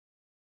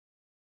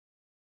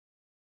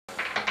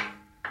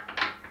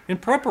In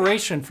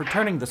preparation for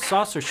turning the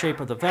saucer shape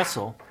of the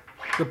vessel,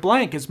 the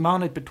blank is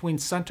mounted between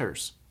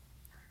centers.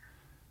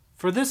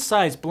 For this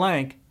size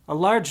blank, a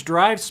large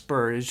drive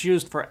spur is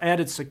used for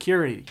added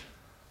security.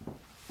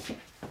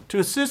 To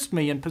assist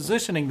me in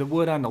positioning the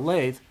wood on the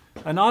lathe,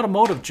 an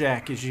automotive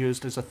jack is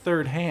used as a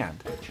third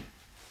hand.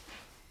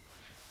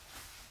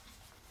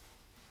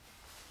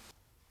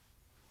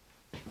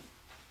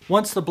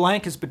 Once the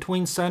blank is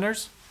between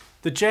centers,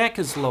 the jack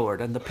is lowered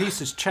and the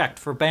piece is checked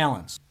for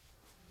balance.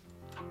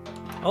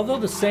 Although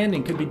the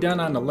sanding could be done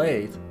on the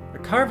lathe, a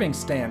carving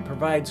stand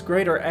provides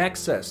greater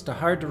access to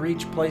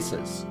hard-to-reach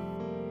places.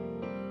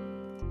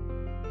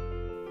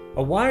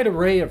 A wide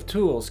array of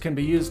tools can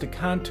be used to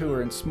contour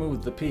and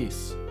smooth the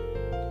piece.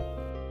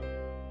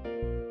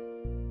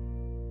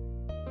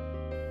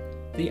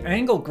 The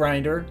angle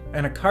grinder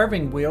and a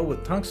carving wheel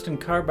with tungsten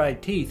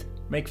carbide teeth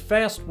make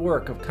fast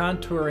work of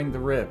contouring the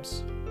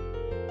ribs.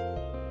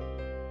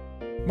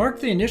 Mark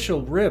the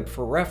initial rib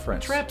for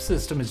reference. A trap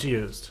system is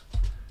used.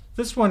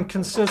 This one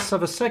consists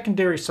of a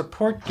secondary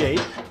support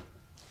gate,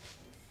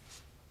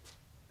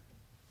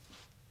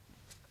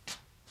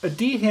 a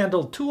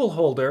D-handled tool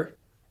holder,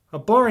 a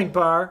boring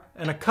bar,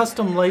 and a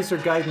custom laser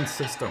guidance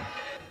system.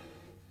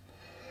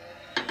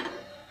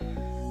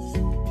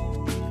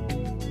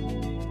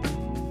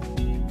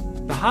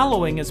 The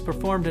hollowing is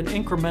performed in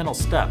incremental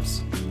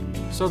steps,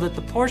 so that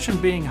the portion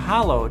being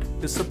hollowed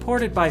is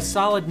supported by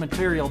solid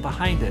material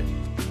behind it.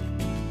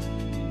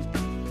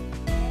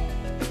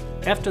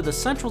 After the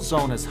central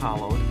zone is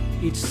hollowed,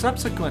 each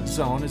subsequent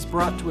zone is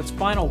brought to its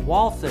final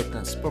wall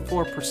thickness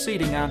before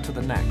proceeding on to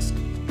the next.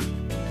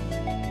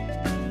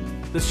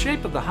 The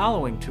shape of the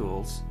hollowing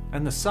tools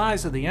and the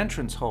size of the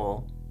entrance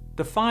hole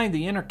define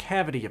the inner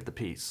cavity of the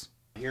piece.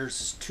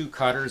 Here's two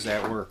cutters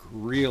that work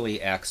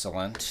really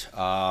excellent.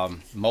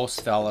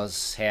 Most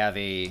fellas have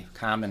a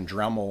common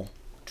Dremel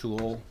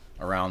tool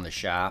around the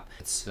shop.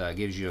 It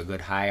gives you a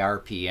good high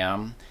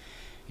RPM.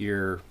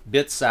 Your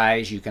bit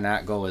size, you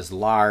cannot go as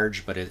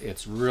large, but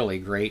it's really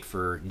great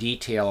for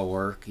detail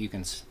work. You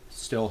can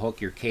still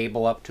hook your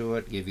cable up to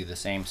it, give you the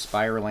same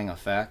spiraling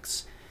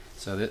effects.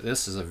 So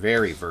this is a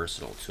very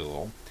versatile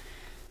tool.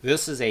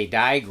 This is a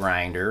die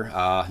grinder,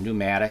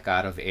 pneumatic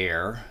out of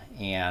air,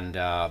 and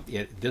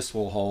this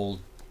will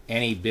hold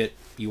any bit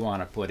you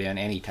want to put in,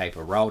 any type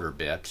of router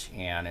bit,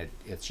 and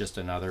it's just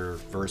another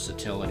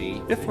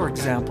versatility. If, for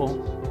example,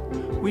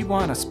 we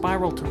want a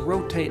spiral to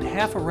rotate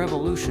half a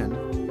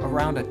revolution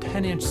around a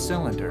 10-inch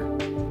cylinder,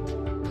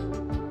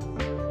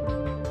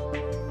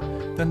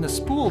 then the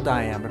spool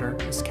diameter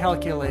is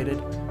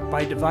calculated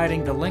by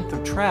dividing the length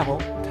of travel,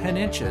 10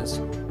 inches,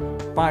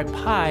 by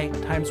pi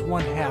times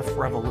 1/2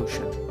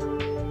 revolution.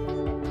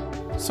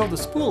 So the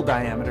spool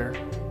diameter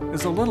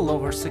is a little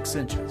over 6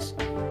 inches.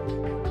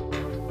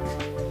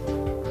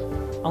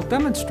 I'll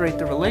demonstrate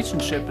the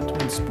relationship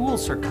between spool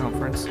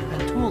circumference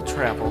and tool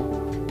travel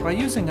by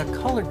using a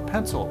colored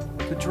pencil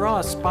to draw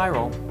a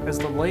spiral as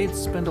the lathe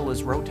spindle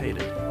is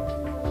rotated.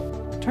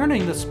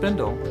 Turning the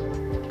spindle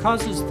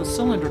causes the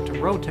cylinder to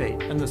rotate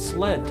and the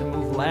sled to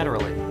move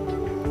laterally.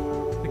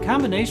 The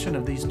combination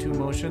of these two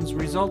motions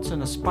results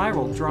in a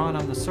spiral drawn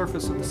on the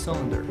surface of the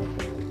cylinder.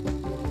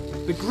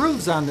 The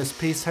grooves on this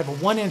piece have a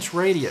 1-inch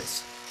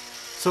radius,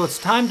 so it's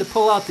time to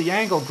pull out the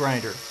angle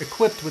grinder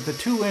equipped with a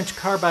 2-inch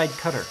carbide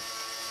cutter.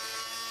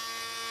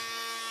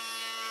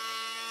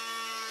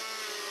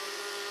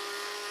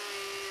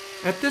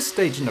 At this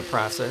stage in the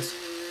process,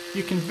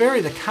 you can vary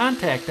the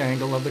contact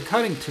angle of the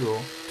cutting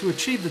tool to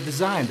achieve the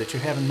design that you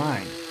have in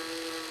mind.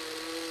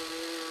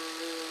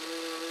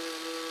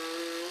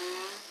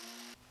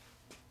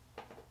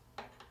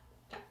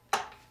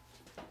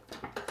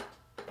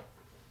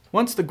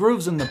 Once the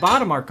grooves in the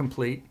bottom are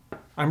complete,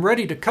 I'm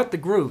ready to cut the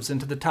grooves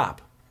into the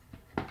top.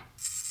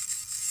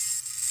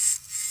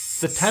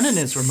 The tenon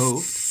is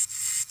removed.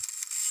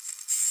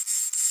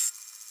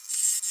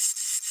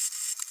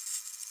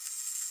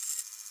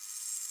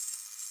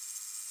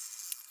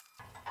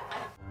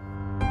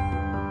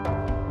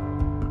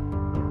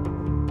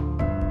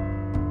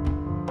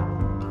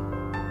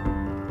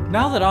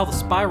 Now that all the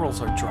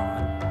spirals are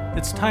drawn,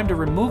 it's time to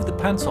remove the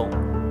pencil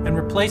and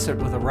replace it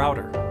with a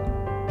router.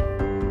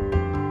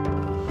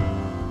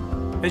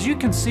 As you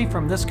can see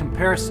from this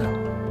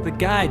comparison, the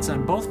guides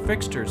on both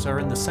fixtures are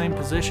in the same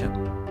position.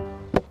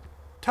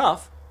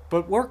 Tough,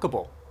 but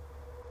workable.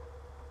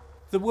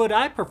 The wood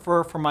I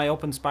prefer for my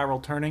open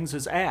spiral turnings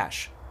is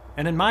ash,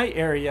 and in my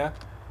area,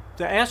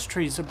 the ash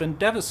trees have been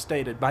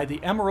devastated by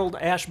the emerald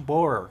ash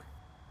borer.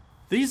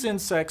 These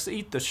insects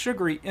eat the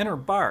sugary inner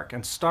bark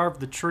and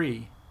starve the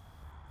tree.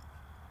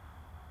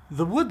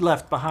 The wood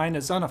left behind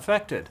is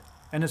unaffected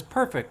and is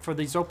perfect for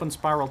these open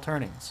spiral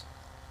turnings.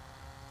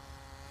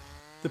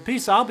 The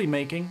piece I'll be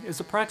making is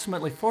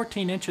approximately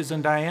 14 inches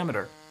in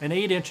diameter and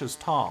 8 inches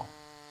tall.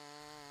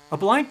 A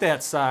blank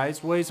that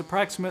size weighs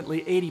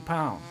approximately 80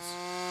 pounds.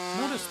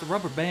 Notice the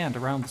rubber band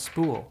around the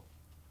spool.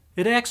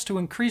 It acts to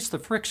increase the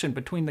friction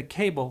between the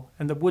cable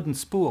and the wooden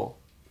spool,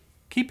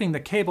 keeping the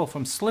cable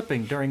from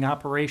slipping during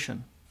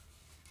operation.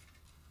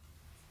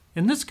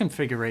 In this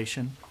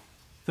configuration,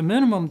 The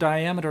minimum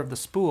diameter of the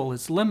spool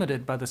is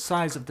limited by the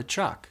size of the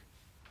chuck.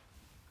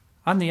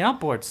 On the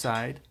outboard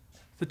side,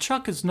 the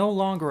chuck is no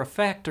longer a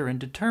factor in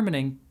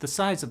determining the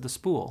size of the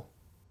spool.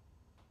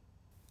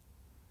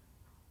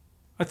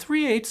 A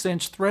 3/8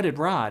 inch threaded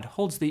rod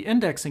holds the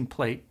indexing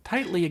plate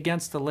tightly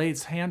against the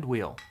lathe's hand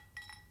wheel.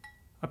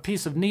 A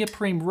piece of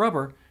neoprene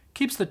rubber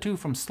keeps the two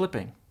from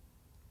slipping.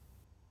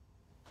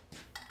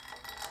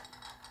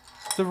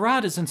 The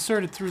rod is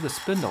inserted through the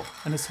spindle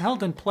and is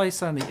held in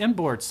place on the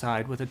inboard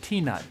side with a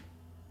T-nut.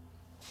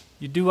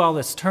 You do all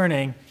this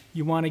turning,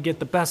 you want to get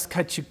the best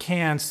cut you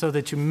can so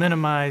that you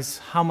minimize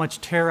how much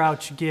tear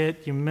out you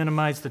get, you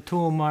minimize the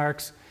tool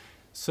marks,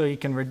 so you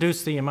can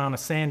reduce the amount of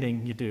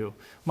sanding you do.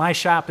 My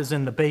shop is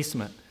in the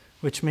basement,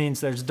 which means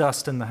there's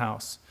dust in the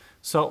house.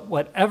 So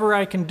whatever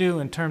I can do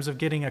in terms of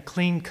getting a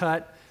clean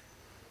cut,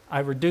 I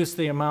reduce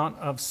the amount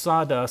of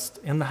sawdust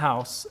in the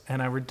house,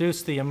 and I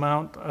reduce the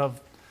amount of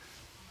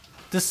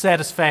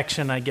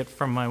dissatisfaction I get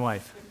from my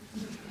wife.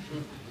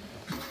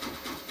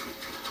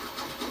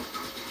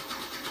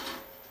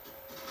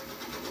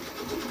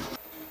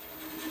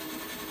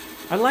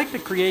 I like to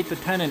create the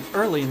tenon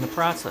early in the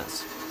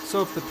process,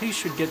 so if the piece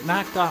should get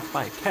knocked off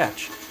by a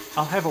catch,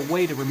 I'll have a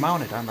way to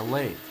remount it on the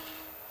lathe.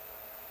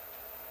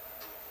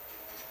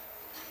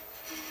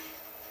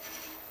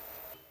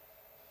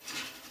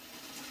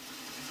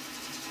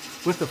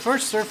 With the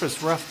first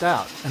surface roughed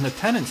out and the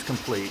tenons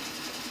complete,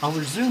 I'll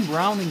resume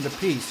rounding the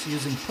piece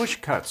using push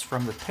cuts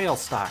from the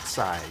tailstock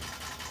side.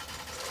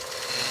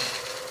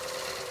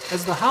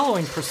 As the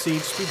hollowing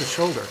proceeds through the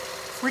shoulder,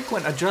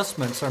 frequent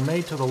adjustments are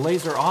made to the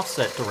laser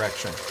offset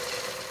direction.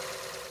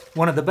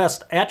 One of the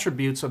best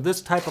attributes of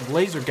this type of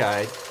laser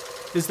guide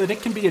is that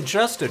it can be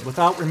adjusted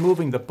without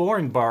removing the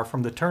boring bar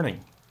from the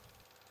turning.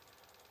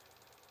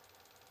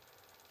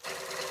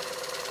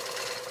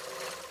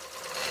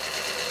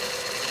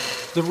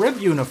 The rib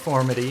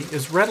uniformity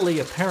is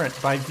readily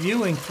apparent by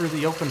viewing through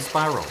the open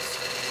spirals.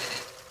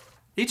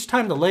 Each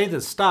time the lathe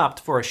is stopped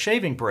for a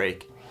shaving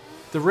break,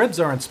 the ribs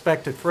are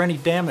inspected for any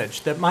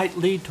damage that might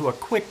lead to a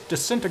quick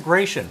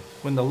disintegration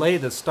when the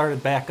lathe is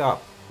started back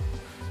up.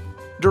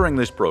 During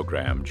this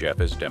program, Jeff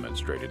has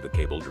demonstrated the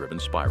cable-driven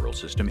spiral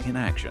system in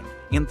action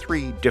in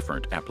 3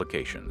 different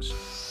applications: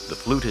 the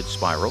fluted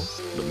spiral,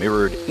 the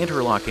mirrored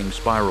interlocking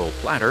spiral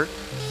platter,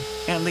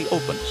 and the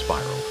open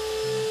spiral.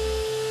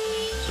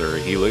 Sir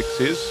Helix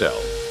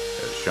himself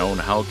has shown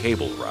how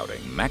cable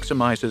routing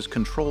maximizes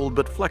controlled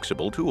but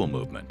flexible tool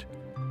movement.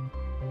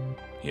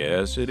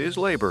 Yes, it is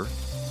labor,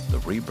 the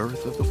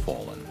rebirth of the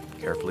fallen,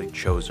 carefully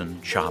chosen,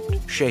 chopped,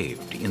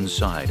 shaved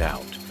inside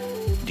out.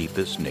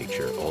 Deepest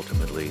nature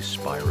ultimately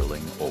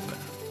spiraling open.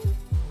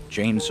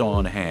 Chainsaw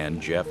in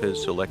hand, Jeff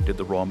has selected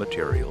the raw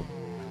material,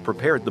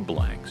 prepared the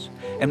blanks,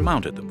 and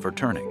mounted them for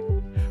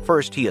turning.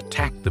 First, he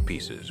attacked the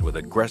pieces with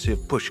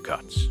aggressive push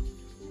cuts,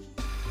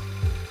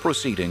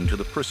 proceeding to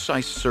the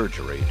precise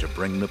surgery to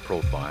bring the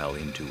profile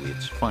into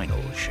its final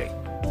shape.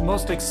 The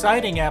most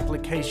exciting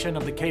application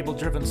of the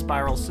cable-driven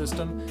spiral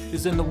system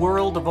is in the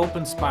world of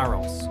open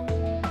spirals.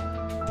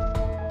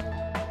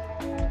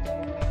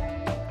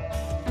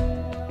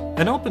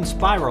 An open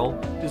spiral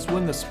is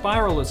when the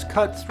spiral is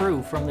cut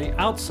through from the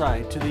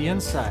outside to the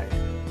inside.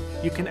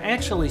 You can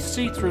actually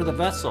see through the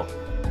vessel.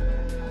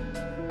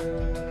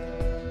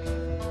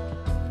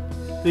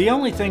 The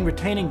only thing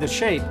retaining the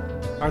shape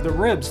are the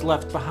ribs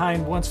left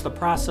behind once the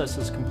process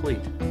is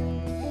complete.